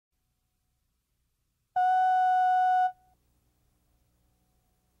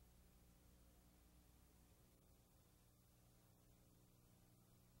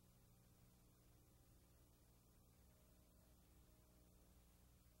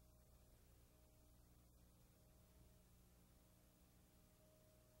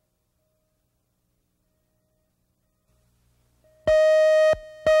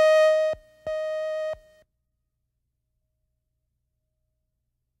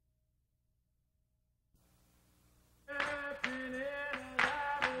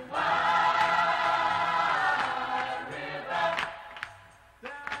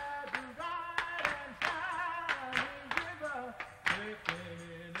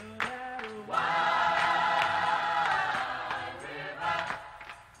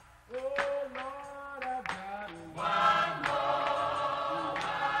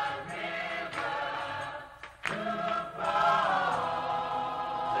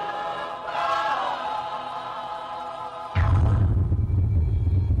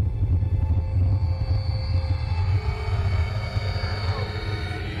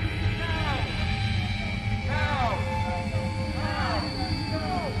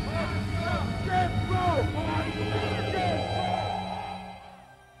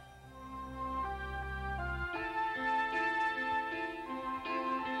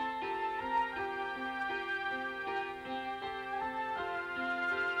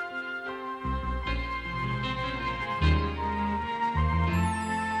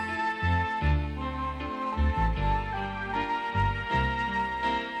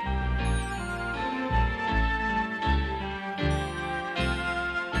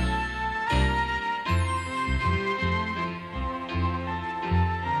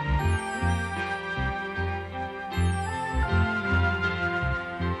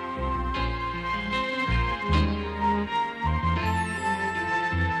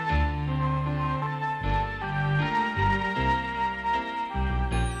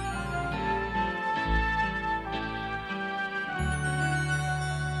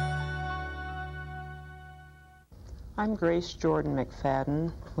I'm Grace Jordan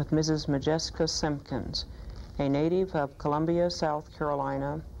McFadden with Mrs. Modjeska Simkins, a native of Columbia, South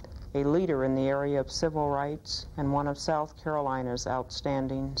Carolina, a leader in the area of civil rights, and one of South Carolina's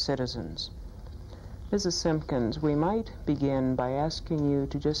outstanding citizens. Mrs. Simkins, we might begin by asking you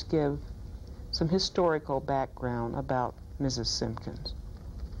to just give some historical background about Mrs. Simkins.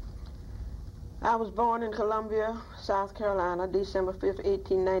 I was born in Columbia, South Carolina, December 5th,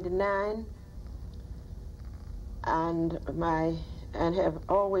 1899, and have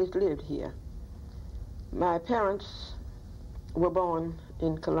always lived here. My parents were born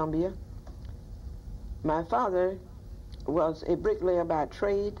in Columbia. My father was a bricklayer by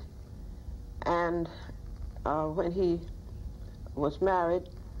trade, and when he was married,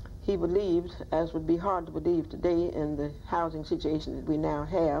 he believed, as would be hard to believe today in the housing situation that we now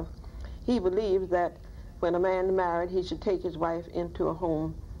have, he believed that when a man married, he should take his wife into a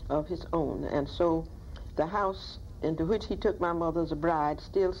home of his own. And so the house into which he took my mother as a bride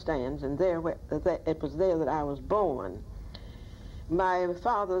still stands, and it was there that I was born. My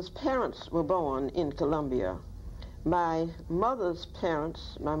father's parents were born in Columbia. My mother's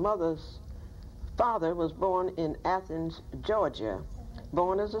parents, my mother's father was born in Athens, Georgia,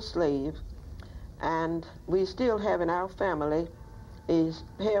 born as a slave, and we still have in our family a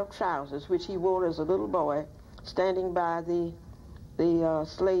pair of trousers which he wore as a little boy, standing by the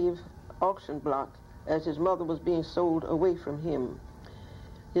slave auction block as his mother was being sold away from him.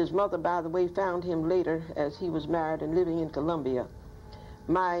 His mother, by the way, found him later as he was married and living in Columbia.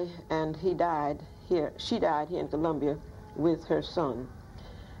 She died here in Columbia with her son.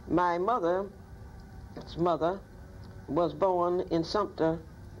 My mother's mother was born in Sumter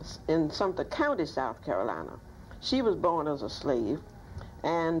County, South Carolina. She was born as a slave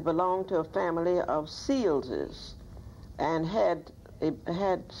and belonged to a family of Sealses, and had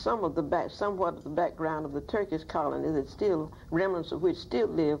somewhat of the background of the Turkish colony that still, remnants of which still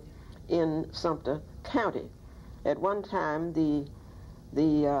live in Sumter County. At one time, the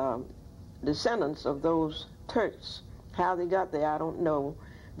descendants of those Turks, how they got there, I don't know,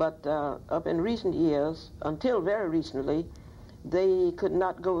 but up in recent years, until very recently, they could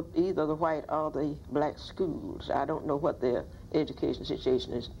not go to either the white or the black schools. I don't know what their education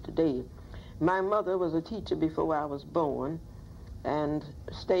situation is today. My mother was a teacher before I was born and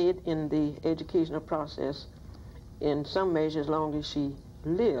stayed in the educational process in some measure as long as she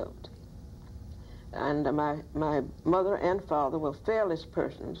lived. And my mother and father were fearless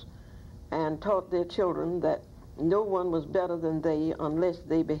persons and taught their children that no one was better than they unless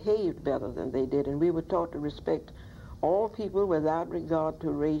they behaved better than they did. And we were taught to respect all people without regard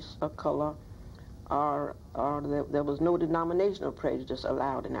to race or color, or there was no denominational prejudice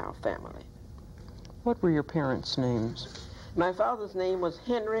allowed in our family. What were your parents' names? My father's name was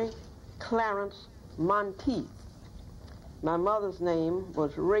Henri Clarence Monteith. My mother's name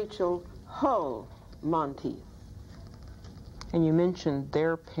was Rachel Hull Monteith. And you mentioned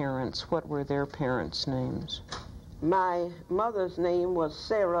their parents. What were their parents' names? My mother's name was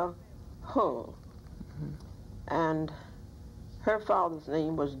Sarah Hull, and her father's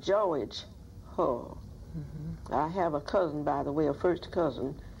name was George Hull. I have a cousin, by the way, a first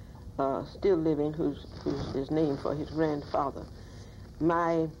cousin, still living, who's is named for his grandfather.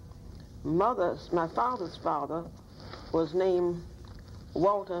 My father's father was named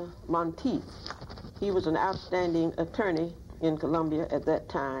Walter Monteith. He was an outstanding attorney in Columbia at that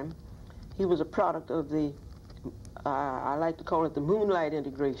time. He was a product of the, I like to call it the moonlight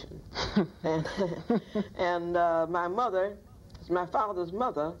integration. and my father's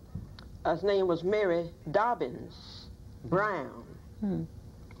mother, his name was Henri Dobbins Brown.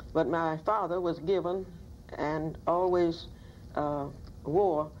 But my father was given and always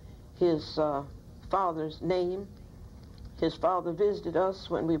wore his father's name. His father visited us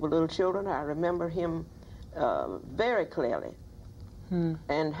when we were little children. I remember him very clearly,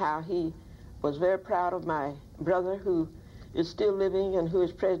 and how he was very proud of my brother, who is still living and who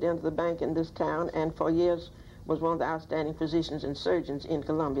is president of the bank in this town, and for years was one of the outstanding physicians and surgeons in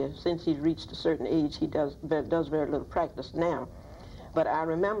Columbia. Since he's reached a certain age, he does very little practice now. But I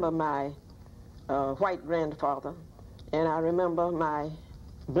remember my white grandfather, and I remember my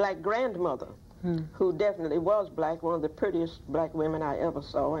black grandmother, who definitely was black, one of the prettiest black women I ever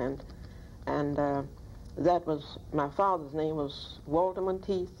saw, and that was, my father's name was Walter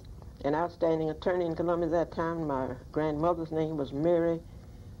Monteith, an outstanding attorney in Columbia at that time. My grandmother's name was Henri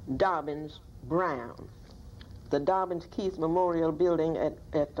Dobbins Brown. The Dobbins Keith Memorial Building at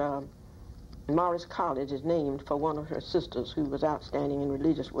Morris College is named for one of her sisters who was outstanding in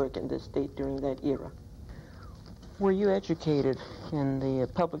religious work in this state during that era. Were you educated in the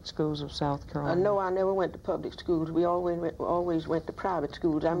public schools of South Carolina? No, I never went to public schools. We always went to private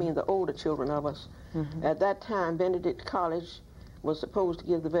schools. I mean, the older children of us. Mm-hmm. At that time, Benedict College was supposed to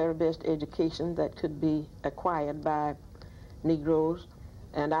give the very best education that could be acquired by Negroes.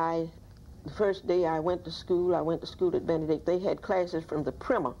 And the first day I went to school at Benedict. They had classes from the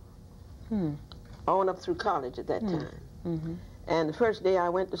primer on up through college at that time. Mm-hmm. And the first day I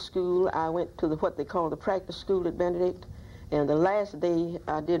went to school, I went to what they call the practice school at Benedict. And the last day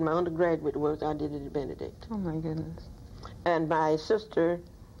I did my undergraduate work, I did it at Benedict. Oh, my goodness. And my sister,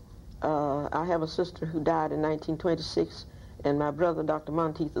 I have a sister who died in 1926, and my brother, Dr.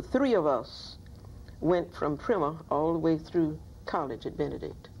 Monteith, the three of us went from primer all the way through college at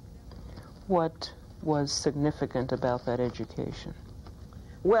Benedict. What was significant about that education?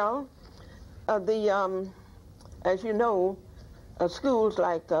 Well, as you know, schools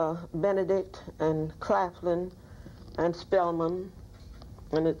like Benedict and Claflin and Spelman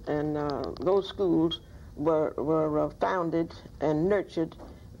and those schools were founded and nurtured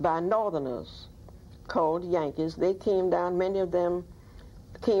by Northerners called Yankees. They came down, many of them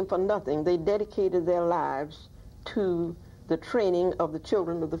came for nothing. They dedicated their lives to the training of the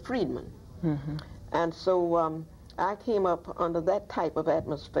children of the freedmen. Mm-hmm. And so I came up under that type of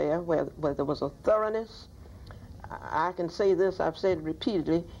atmosphere where there was a thoroughness. I can say this, I've said it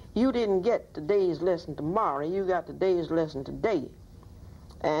repeatedly, you didn't get today's lesson tomorrow, you got today's lesson today.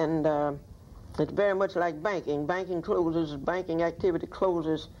 And it's very much like banking. Banking activity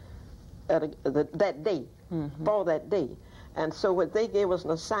closes at that day, for that day. And so what they gave us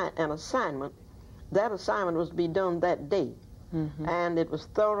an assignment, that assignment was to be done that day. Mm-hmm. And it was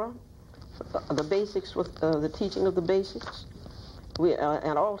thorough. The basics, was the teaching of the basics.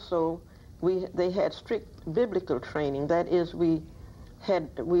 And also, they had strict biblical training. That is, we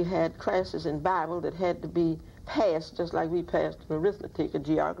had classes in Bible that had to be passed, just like we passed in arithmetic or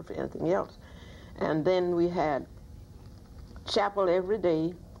geography, anything else. And then we had chapel every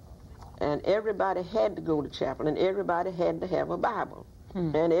day, and everybody had to go to chapel, and everybody had to have a Bible.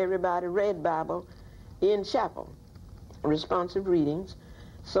 And everybody read Bible in chapel, responsive readings,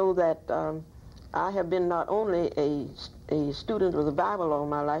 so that I have been not only a student of the Bible all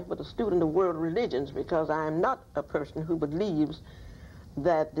my life, but a student of world religions, because I am not a person who believes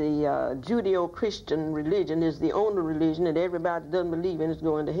that the Judeo-Christian religion is the only religion and everybody that doesn't believe in it is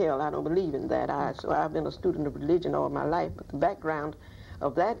going to hell. I don't believe in that. So I've been a student of religion all my life, but the background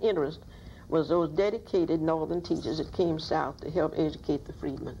of that interest was those dedicated Northern teachers that came south to help educate the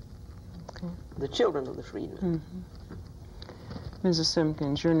freedmen, the children of the freedmen. Mm-hmm. Mrs.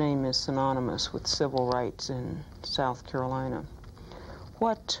 Simkins, your name is synonymous with civil rights in South Carolina.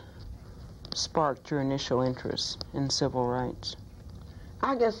 What sparked your initial interest in civil rights?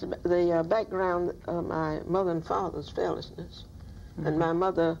 I guess the background of my mother and father's fearlessness. And my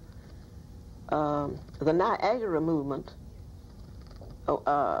mother, the Niagara movement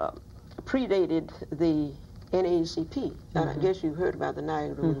predated the NAACP. I guess you've heard about the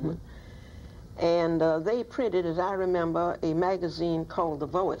Niagara movement. And they printed, as I remember, a magazine called The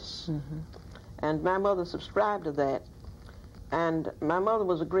Voice. And my mother subscribed to that. And my mother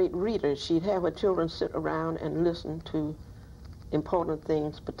was a great reader. She'd have her children sit around and listen to important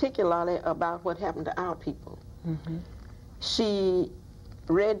things, particularly about what happened to our people. She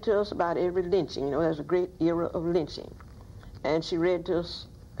read to us about every lynching. You know, there's a great era of lynching. And she read to us,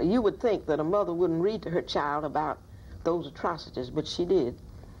 you would think that a mother wouldn't read to her child about those atrocities, but she did.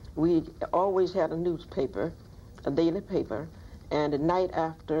 We always had a newspaper, a daily paper, and at night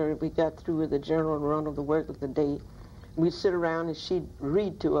after we got through with the general run of the work of the day, we'd sit around and she'd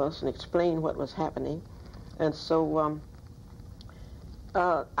read to us and explain what was happening. And so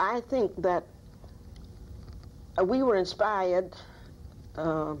I think that we were inspired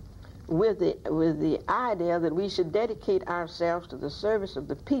with the idea that we should dedicate ourselves to the service of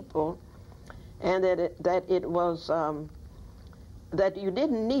the people, and that you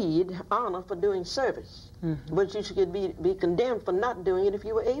didn't need honor for doing service, but you should be condemned for not doing it if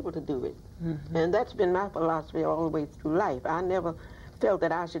you were able to do it. And that's been my philosophy all the way through life. I never felt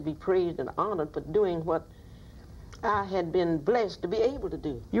that I should be praised and honored for doing what I had been blessed to be able to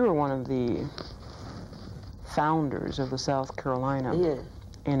do. You were one of the founders of the South Carolina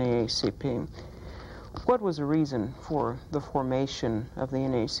NAACP. What was the reason for the formation of the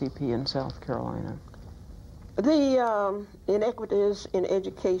NAACP in South Carolina? The inequities in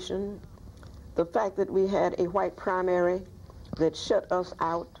education, the fact that we had a white primary that shut us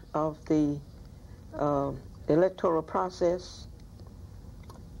out of the electoral process.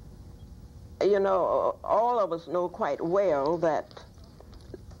 You know, all of us know quite well that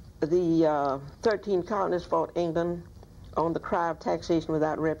the 13 colonists fought England on the cry of taxation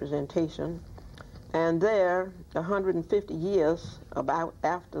without representation. And there, 150 years about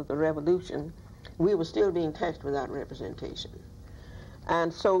after the Revolution, we were still being taxed without representation.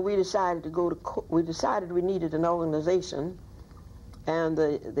 And so we decided to go to we decided we needed an organization, and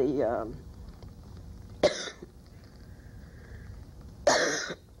the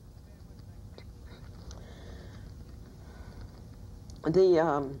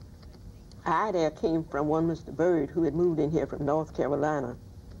idea came from one Mr. Bird, who had moved in here from North Carolina.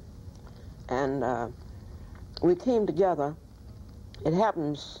 And we came together. It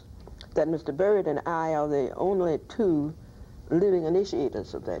happens that Mr. Bird and I are the only two living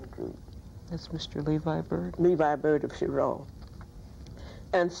initiators of that group. That's Mr. Levi Bird? Levi Bird of Chirot.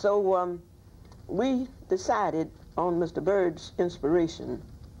 And so we decided on Mr. Bird's inspiration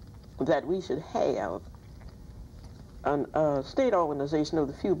that we should have a state organization of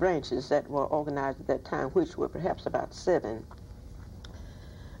the few branches that were organized at that time, which were perhaps about 7.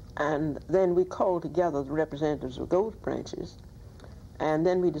 And then we called together the representatives of those branches, and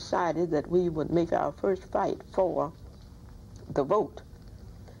then we decided that we would make our first fight for the vote.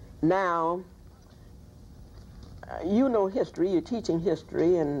 Now, you know history, you're teaching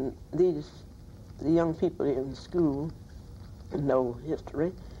history, and the young people in school know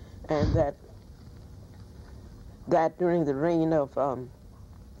history, and that during the reign of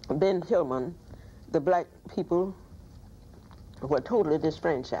Ben Tillman, the black people were totally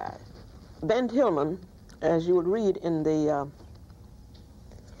disfranchised. Ben Tillman, as you would read in the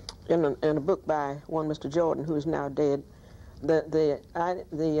in a book by one Mr. Jordan, who is now dead,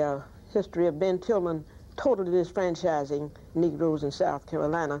 the history of Ben Tillman totally disfranchising Negroes in South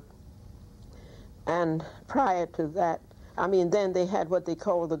Carolina. And prior to that, I mean, then they had what they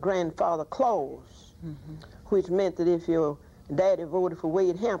call the grandfather clause, which meant that if your daddy voted for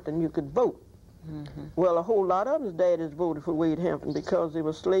Wade Hampton, you could vote. Well, a whole lot of his daddies voted for Wade Hampton because they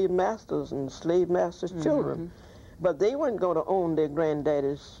were slave masters and slave masters' children. But they weren't going to own their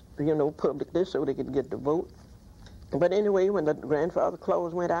granddaddies, you know, publicly so they could get the vote. But anyway, when the grandfather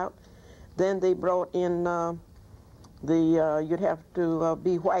clause went out, then they brought in you'd have to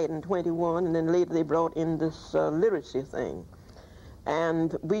be white and 21, and then later they brought in this literacy thing.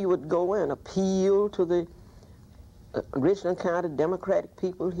 And we would go and appeal to the Richland County Democratic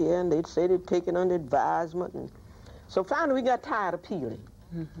people here, and they'd say they'd take it under advisement. And so finally we got tired of appealing,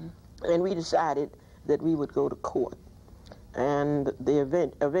 and we decided that we would go to court. And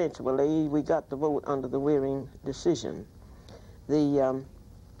eventually we got the vote under the Waring decision.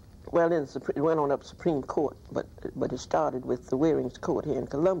 Well, then it went on up Supreme Court, but it started with the Waring's court here in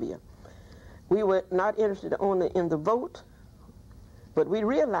Columbia. We were not interested only in the vote, but we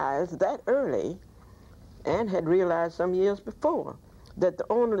realized that early, and had realized some years before, that the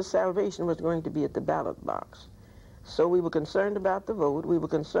only salvation was going to be at the ballot box. So we were concerned about the vote. We were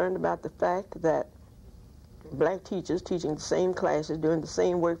concerned about the fact that black teachers teaching the same classes, doing the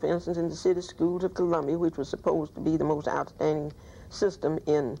same work, for instance, in the city schools of Columbia, which was supposed to be the most outstanding system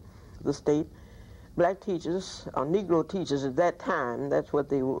in the state, black teachers, or Negro teachers at that time, that's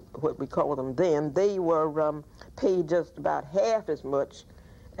what we called them then, they were paid just about half as much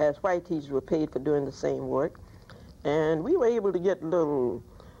as white teachers were paid for doing the same work. And we were able to get little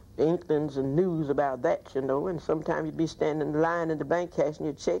inklings and news about that, you know, and sometimes you'd be standing in line in the bank cashing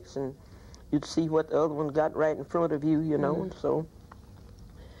your checks, and you'd see what the other one got right in front of you, you know. And so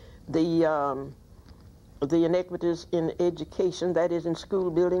the inequities in education, that is in school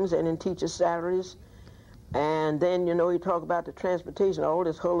buildings and in teacher salaries. And then, you know, you talk about the transportation, all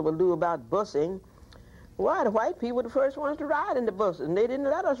this hullabaloo about busing. Why, the white people were the first ones to ride in the buses, and they didn't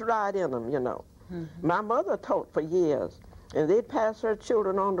let us ride in them, you know. My mother taught for years, and they'd pass her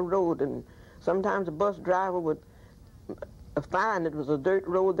children on the road, and sometimes the bus driver would find it was a dirt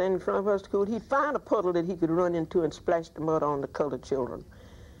road then in front of her school. He'd find a puddle that he could run into and splash the mud on the colored children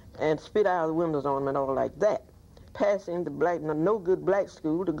and spit out of the windows on them and all like that. Passing the no good black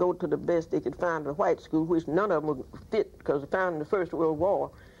school to go to the best they could find, the white school, which none of them would fit because they found in the First World War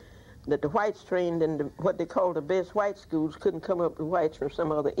that the whites trained in what they called the best white schools couldn't come up with whites from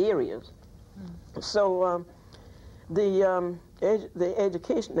some other areas. So the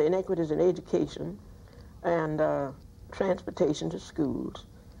education, the inequities in education and transportation to schools,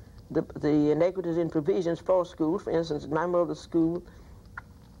 the inequities in provisions for schools. For instance, at my mother's school,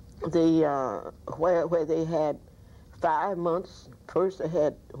 where they had 5 months. First they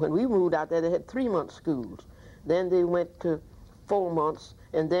had, when we moved out there, they had 3-month schools. Then they went to 4 months,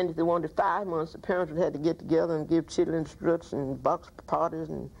 and then if they wanted 5 months, the parents would have to get together and give children struts and box parties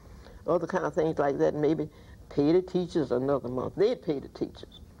and other kind of things like that, and maybe pay the teachers another month. They'd pay the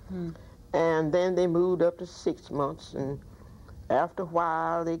teachers. And then they moved up to 6 months, and after a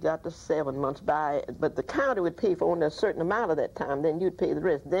while they got to 7 months but the county would pay for only a certain amount of that time, then you'd pay the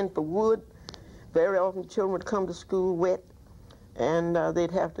rest. Then for wood, very often children would come to school wet, and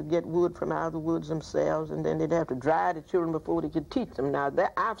they'd have to get wood from out of the woods themselves, and then they'd have to dry the children before they could teach them. Now,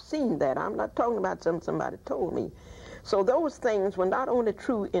 I've seen that. I'm not talking about something somebody told me. So those things were not only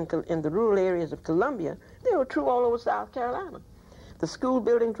true in the rural areas of Columbia, they were true all over South Carolina. The school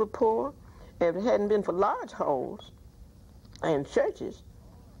buildings were poor. If it hadn't been for large halls and churches,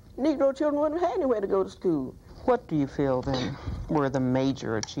 Negro children wouldn't have had anywhere to go to school. What do you feel, then, were the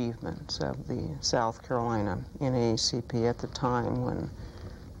major achievements of the South Carolina NAACP at the time when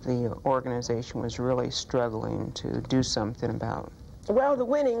the organization was really struggling to do something about? Well, the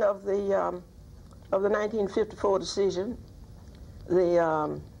winning of the 1954 decision,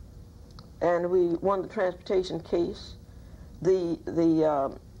 and we won the transportation case.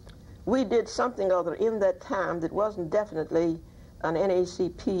 We did something other in that time that wasn't definitely an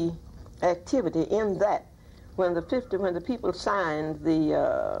NAACP activity, in that when the people signed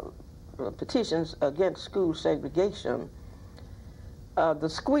the petitions against school segregation, the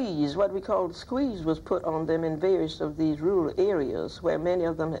squeeze, what we call the squeeze, was put on them in various of these rural areas where many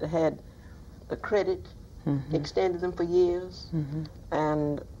of them had the credit extended them for years.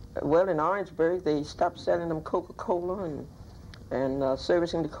 And, well, in Orangeburg, they stopped selling them Coca-Cola and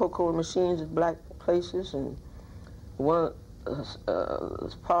servicing the Coca-Cola machines at black places. And part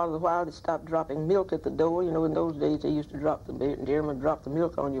of the while, they stopped dropping milk at the door. You know, in those days, they used to drop the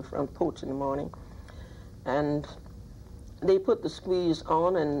milk on your front porch in the morning. And they put the squeeze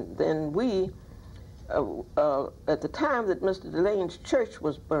on, and then we, at the time that Mr. Delane's church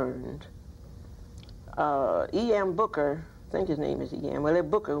was burned, E.M. Booker, I think his name is E.M., well,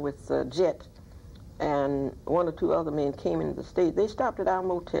 Booker with Jet, and one or two other men came into the state. They stopped at our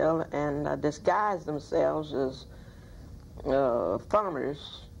motel and disguised themselves as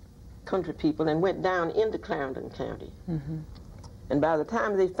farmers, country people, and went down into Clarendon County. And by the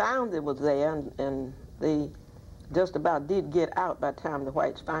time they found it was there, and they just about did get out by the time the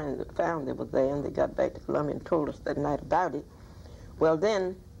whites found it was there, and they got back to Columbia and told us that night about it. Well,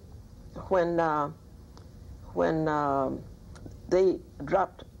 then, when they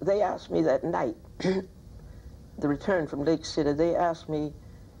asked me that night, the return from Lake City, they asked me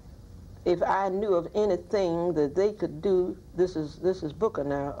if I knew of anything that they could do. This is Booker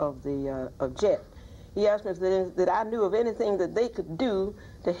now of Jet. He asked me that I knew of anything that they could do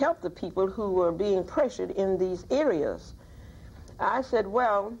to help the people who were being pressured in these areas. I said,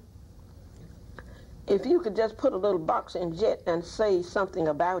 well, if you could just put a little box in Jet and say something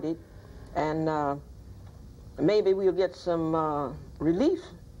about it, and maybe we'll get some relief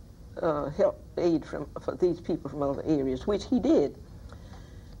help, aid for these people from other areas, which he did.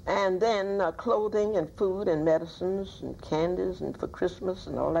 And then clothing and food and medicines and candies and for Christmas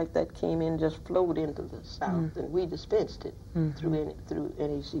and all like that came in, just flowed into the South, and we dispensed it through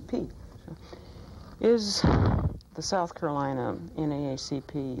NAACP. Is the South Carolina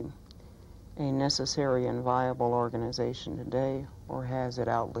NAACP a necessary and viable organization today, or has it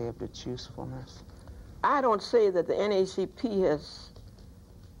outlived its usefulness? I don't say that the NAACP has,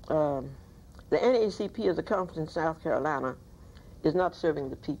 the NAACP as a conference in South Carolina is not serving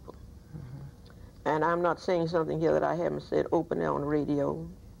the people. And I'm not saying something here that I haven't said openly on radio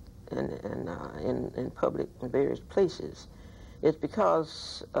and in public in various places. It's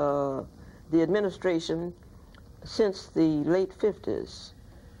because the administration, since the late 50s,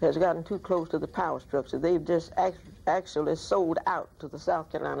 has gotten too close to the power structure. They've just actually sold out to the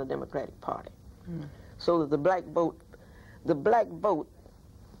South Carolina Democratic Party. So that the black vote,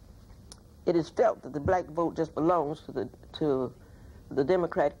 it is felt that the black vote just belongs to the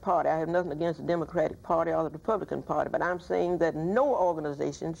Democratic Party. I have nothing against the Democratic Party or the Republican Party, but I'm saying that no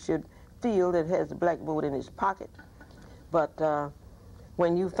organization should feel that it has the black vote in its pocket. But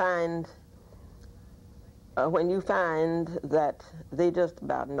when you find that they just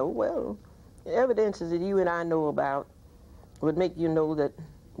about know, well, evidences that you and I know about would make you know that,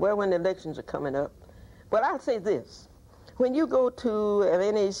 well, when the elections are coming up. But I'll say this. When you go to an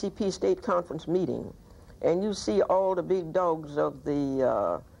NAACP state conference meeting and you see all the big dogs of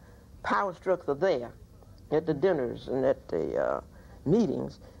the power structure there at the dinners and at the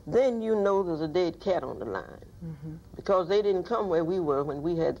meetings, then you know there's a dead cat on the line. Because they didn't come where we were when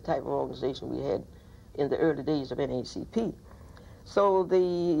we had the type of organization we had in the early days of NAACP. So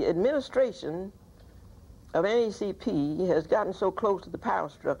the administration of NAACP has gotten so close to the power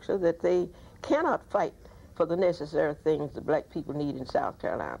structure that they cannot fight for the necessary things that black people need in South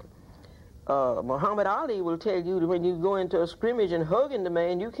Carolina. Muhammad Ali will tell you that when you go into a scrimmage and hugging the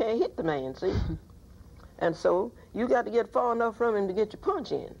man, you can't hit the man, see? And so you got to get far enough from him to get your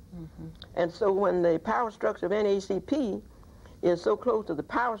punch in. And so when the power structure of NAACP is so close to the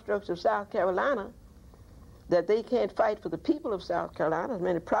power structure of South Carolina that they can't fight for the people of South Carolina, as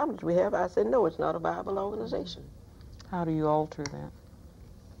many problems we have, I said, no, it's not a viable organization. How do you alter that?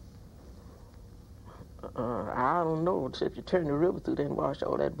 I don't know, except you turn the river through there and wash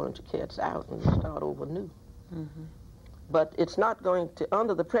all that bunch of cats out and start over new. But it's not going to,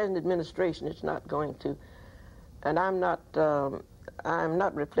 under the present administration, it's not going to, and I'm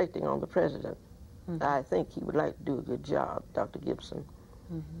not reflecting on the president. I think he would like to do a good job, Dr. Gibson.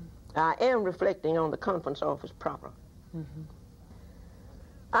 I am reflecting on the conference office proper.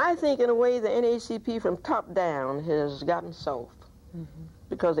 I think in a way the NAACP from top down has gotten soft.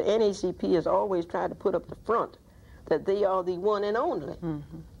 Because the NAACP has always tried to put up the front that they are the one and only.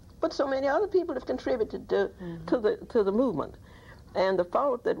 But so many other people have contributed to the movement. And the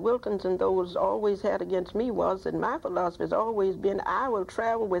fault that Wilkins and those always had against me was that my philosophy has always been, I will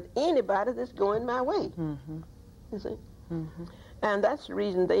travel with anybody that's going my way. You see? And that's the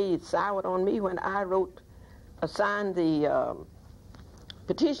reason they soured on me when I signed the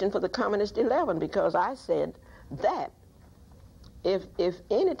petition for the Communist 11, because I said that if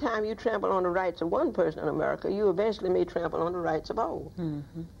any time you trample on the rights of one person in America, you eventually may trample on the rights of all.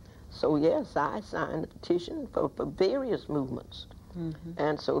 So yes, I signed the petition for various movements.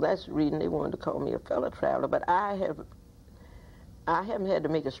 And so that's the reason they wanted to call me a fellow traveler. But I haven't had to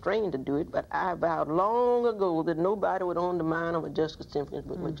make a strain to do it, but I vowed long ago that nobody would own the mind of Modjeska Simkins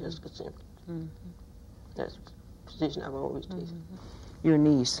but Modjeska Simkins. That's the position I've always taken. Your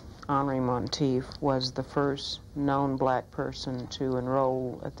niece, Henri Monteith, was the first known black person to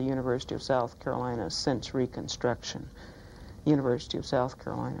enroll at the University of South Carolina since Reconstruction. University of South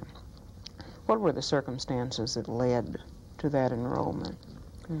Carolina. What were the circumstances that led to that enrollment?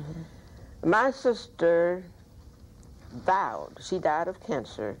 My sister vowed, she died of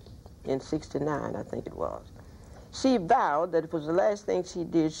cancer in '69, I think it was. She vowed that if it was the last thing she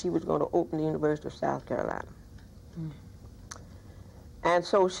did, she was going to open the University of South Carolina. And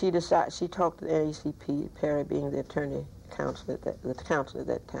so she decided, she talked to the NAACP, Perry being the attorney counsel at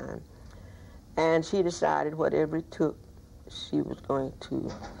that time, and she decided whatever it took, she was going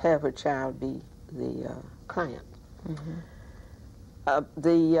to have her child be the client.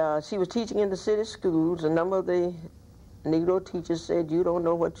 She was teaching in the city schools. A number of the Negro teachers said, you don't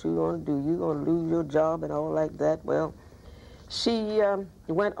know what you're going to do. You're going to lose your job and all like that. Well, she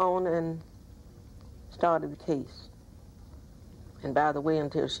went on and started the case. And by the way,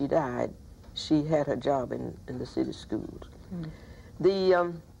 until she died, she had her job in the city schools.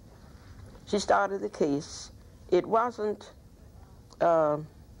 She started the case. It wasn't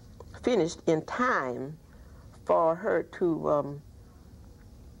finished in time for her to,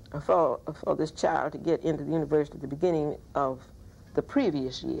 for this child to get into the university at the beginning of the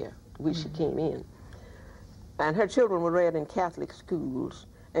previous year, which she came in. And her children were reared in Catholic schools,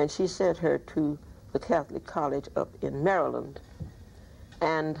 and she sent her to the Catholic college up in Maryland.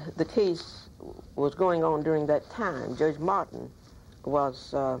 And the case was going on during that time. Judge Martin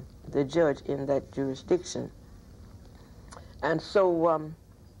was the judge in that jurisdiction. And so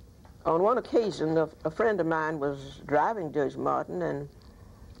on one occasion, a friend of mine was driving Judge Martin, and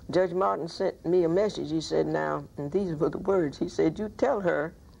Judge Martin sent me a message. He said, now, and these were the words, he said, you tell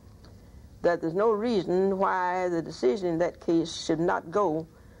her that there's no reason why the decision in that case should not go,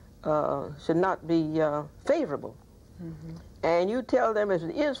 should not be favorable. And you tell them if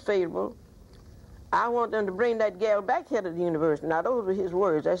it is favorable, I want them to bring that gal back here to the university. Now, those were his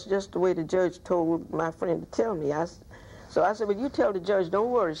words. That's just the way the judge told my friend to tell me. So I said, well, you tell the judge,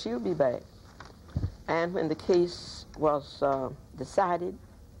 don't worry, she'll be back. And when the case was decided,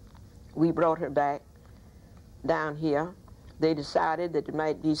 we brought her back down here. They decided that it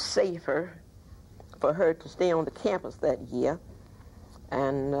might be safer for her to stay on the campus that year.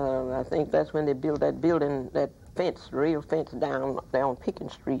 And I think that's when they built that building, that fence, rail fence down there on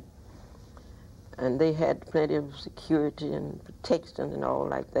Pickens Street. And they had plenty of security and protection and all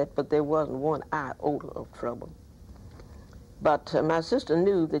like that, but there wasn't one iota of trouble. But my sister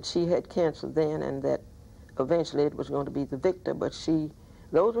knew that she had cancer then and that eventually it was going to be the victor, but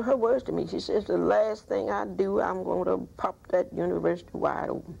those were her words to me. She says, the last thing I do, I'm going to pop that university wide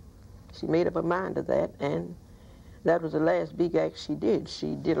open. She made up her mind to that, and that was the last big act she did.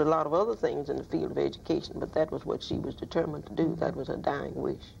 She did a lot of other things in the field of education, but that was what she was determined to do. That was her dying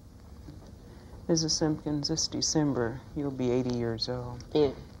wish. Mrs. Simkins, this December, you'll be 80 years old.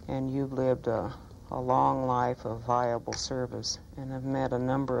 Yeah. And you've lived a long life of viable service and have met a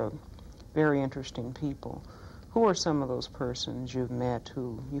number of very interesting people. Who are some of those persons you've met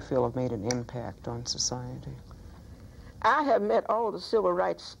who you feel have made an impact on society? I have met all the civil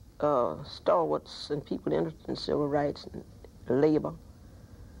rights stalwarts and people interested in civil rights and labor.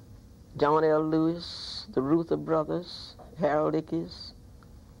 John L. Lewis, the Ruther brothers, Harold Ickes,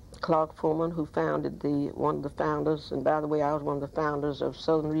 Clark Foreman, who founded one of the founders, and by the way, I was one of the founders of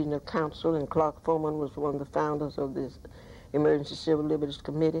Southern Regional Council, and Clark Foreman was one of the founders of the Emergency Civil Liberties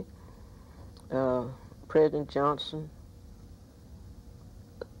Committee. President Johnson.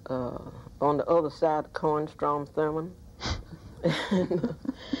 On the other side of the coin, Strom Thurmond.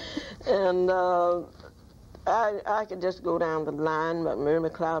 and I could just go down the line. But Mary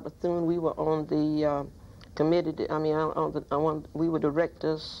McLeod Bethune, we were on the committee. We were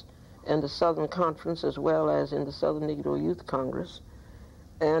directors in the Southern Conference as well as in the Southern Negro Youth Congress.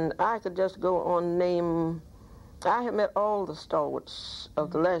 And I could just go on name. I have met all the stalwarts of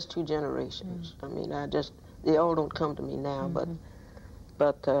the last two generations. I mean, they all don't come to me now,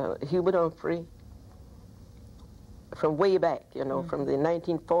 but Hubert Humphrey, from way back, you know, from the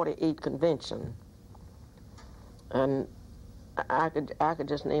 1948 convention, and I could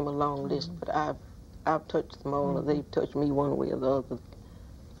just name a long list, but I've touched them all, or they've touched me one way or the other.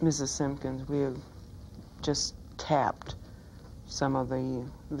 Mrs. Simkins, we have just tapped some of the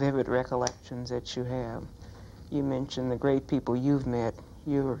vivid recollections that you have. You mentioned the great people you've met.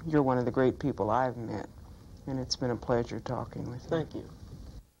 You're one of the great people I've met, and it's been a pleasure talking with you. Thank you.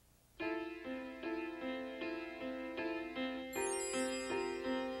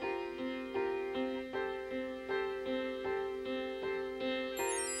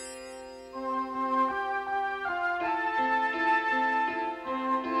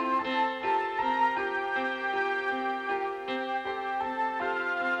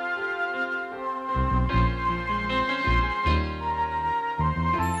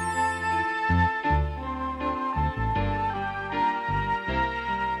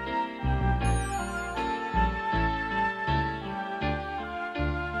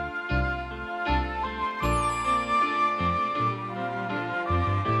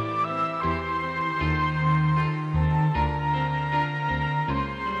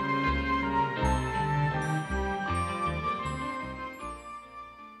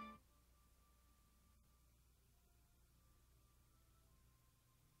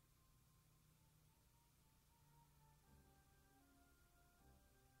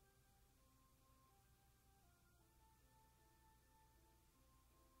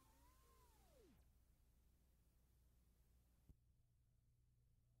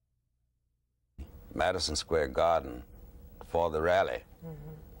 Madison Square Garden for the rally.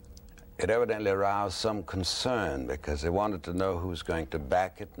 It evidently aroused some concern because they wanted to know who was going to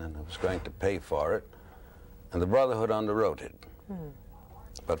back it and who was going to pay for it. And the Brotherhood underwrote it.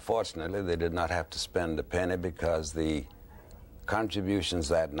 But fortunately, they did not have to spend a penny because the contributions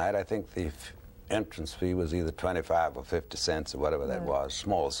that night, I think the entrance fee was either 25 or 50 cents or whatever that was,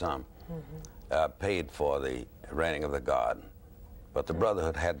 small sum, paid for the renting of the garden. But the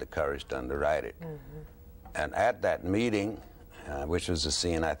Brotherhood had the courage to underwrite it. And at that meeting, which was a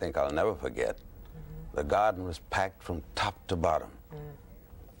scene I think I'll never forget, the garden was packed from top to bottom.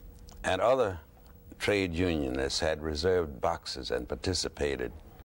 And other trade unionists had reserved boxes and participated